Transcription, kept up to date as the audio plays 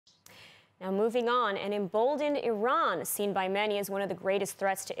Now moving on, an emboldened Iran, seen by many as one of the greatest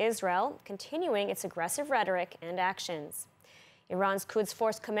threats to Israel, continuing its aggressive rhetoric and actions. Iran's Quds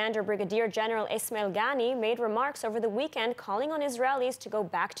Force commander, Brigadier General Esmail Ghaani, made remarks over the weekend calling on Israelis to go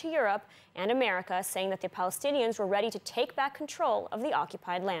back to Europe and America, saying that the Palestinians were ready to take back control of the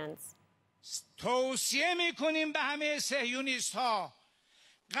occupied lands. توصیه می‌کنیم به همه صهیونیست‌ها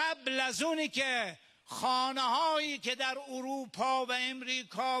قبل از اونی که خانه‌هایی که در اروپا و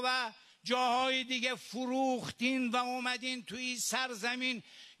امریکا و جاهای دیگه فروختین و اومدین توی سرزمین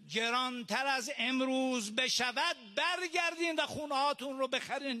گرانتر از امروز بشود برگردین و خونه‌هاتون رو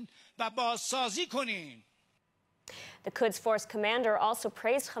بخرین و بازسازی کنین. The Quds Force commander also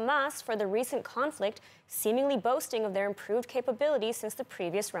praised Hamas for the recent conflict, seemingly boasting of their improved capabilities since the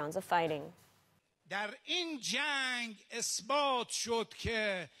previous rounds of fighting. در این جنگ اثبات شد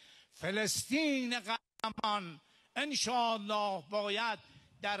که فلسطین قهرمان انشاءالله باید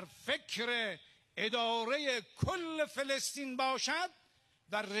در فکر اداره کل فلسطین باشد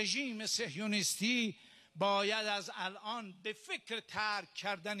و رژیم صهیونیستی باید از الان به فکر ترک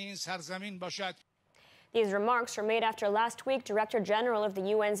کردن این سرزمین باشد. These remarks were made after last week Director General of the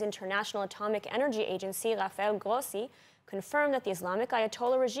UN's International Atomic Energy Agency, Rafael Grossi, confirmed that the Islamic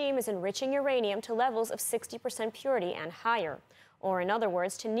Ayatollah regime is enriching uranium to levels of 60% purity and higher, or in other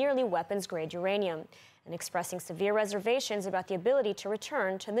words, to nearly weapons-grade uranium, and expressing severe reservations about the ability to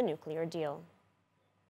return to the nuclear deal.